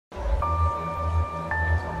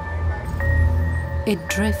It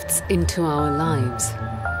drifts into our lives,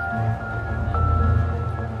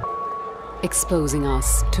 exposing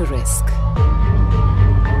us to risk.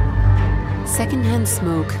 Secondhand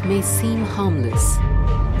smoke may seem harmless,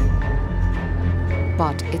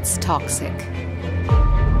 but it's toxic,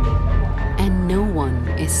 and no one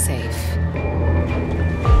is safe.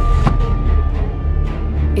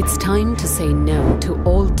 It's time to say no to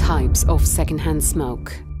all types of secondhand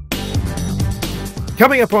smoke.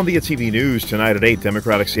 Coming up on Diya TV News tonight at 8,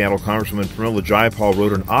 Democratic Seattle Congresswoman Pramila Jayapal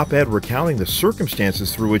wrote an op-ed recounting the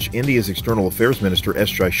circumstances through which India's External Affairs Minister S.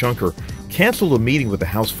 Jaishankar canceled a meeting with the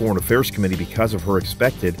House Foreign Affairs Committee because of her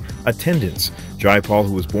expected attendance. Jayapal,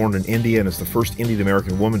 who was born in India and is the first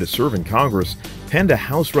Indian-American woman to serve in Congress, penned a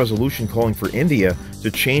House resolution calling for India to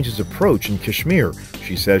change its approach in Kashmir.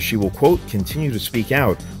 She says she will, quote, continue to speak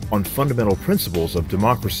out on fundamental principles of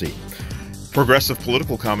democracy. Progressive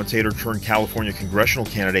political commentator turned California Congressional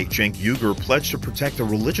candidate Cenk Uygur pledged to protect the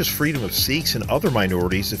religious freedom of Sikhs and other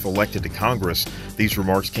minorities if elected to Congress. These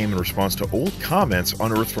remarks came in response to old comments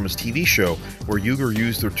unearthed from his TV show, where Uygur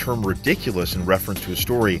used the term ridiculous in reference to a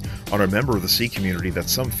story on a member of the Sikh community that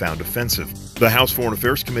some found offensive. The House Foreign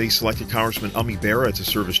Affairs Committee selected Congressman Bera to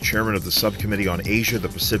serve as chairman of the Subcommittee on Asia, the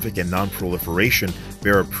Pacific, and Non-Proliferation.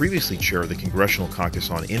 Bera previously chaired the Congressional Caucus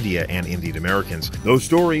on India and Indian Americans. Those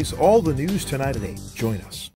stories, all the news tonight at 8. Join us.